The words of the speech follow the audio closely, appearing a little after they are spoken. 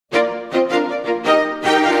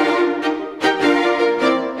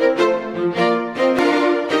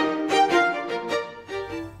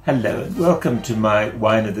Hello and welcome to my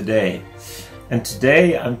wine of the day. And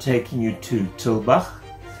today I'm taking you to Tulbach,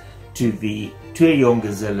 to the Twee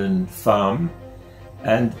Jongegezellen farm,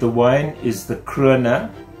 and the wine is the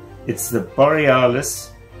Krone. It's the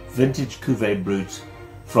Borealis vintage Cuvée Brut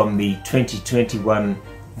from the 2021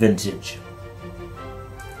 vintage.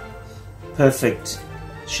 Perfect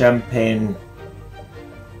champagne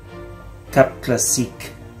Cap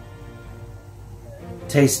Classique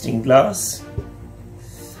tasting glass.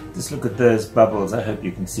 Just look at those bubbles. I hope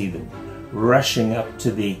you can see them rushing up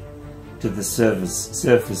to the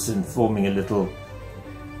surface and forming a little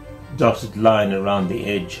dotted line around the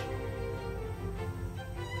edge.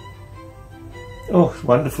 Oh,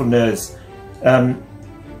 wonderful nose.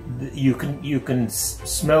 You can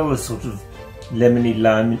smell the sort of lemony,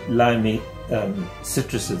 limey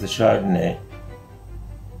citrus of the Chardonnay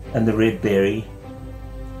and the red berry,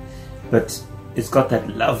 but it's got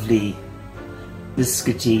that lovely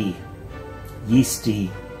biscuity,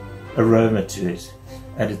 yeasty aroma to it,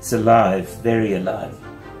 and it's alive, very alive.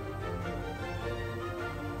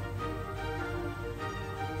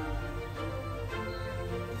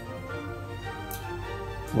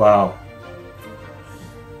 Wow.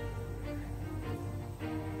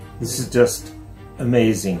 This is just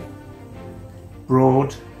amazing.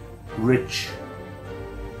 Broad, rich,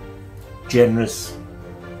 generous,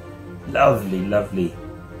 lovely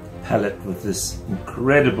palate with this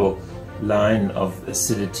incredible line of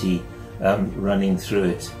acidity running through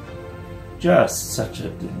it. Just such a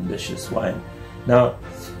delicious wine. Now,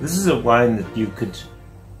 this is a wine that you could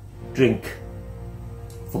drink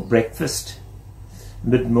for breakfast,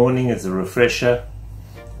 mid-morning as a refresher,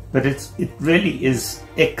 but it really is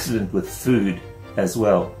excellent with food as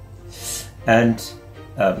well. And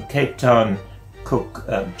Cape Town cook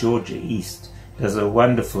Georgia East does a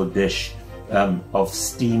wonderful dish of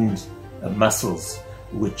steamed mussels,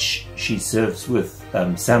 which she serves with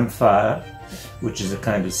samphire, which is a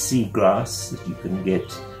kind of seagrass that you can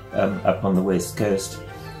get up on the west coast,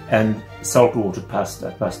 and saltwater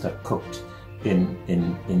pasta cooked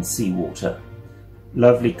in seawater.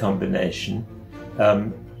 Lovely combination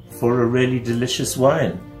for a really delicious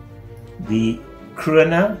wine. The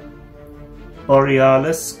Krone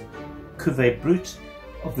Borealis Cuvée Brut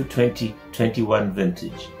of the 2021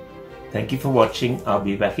 vintage. Thank you for watching. I'll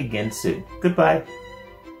be back again soon. Goodbye.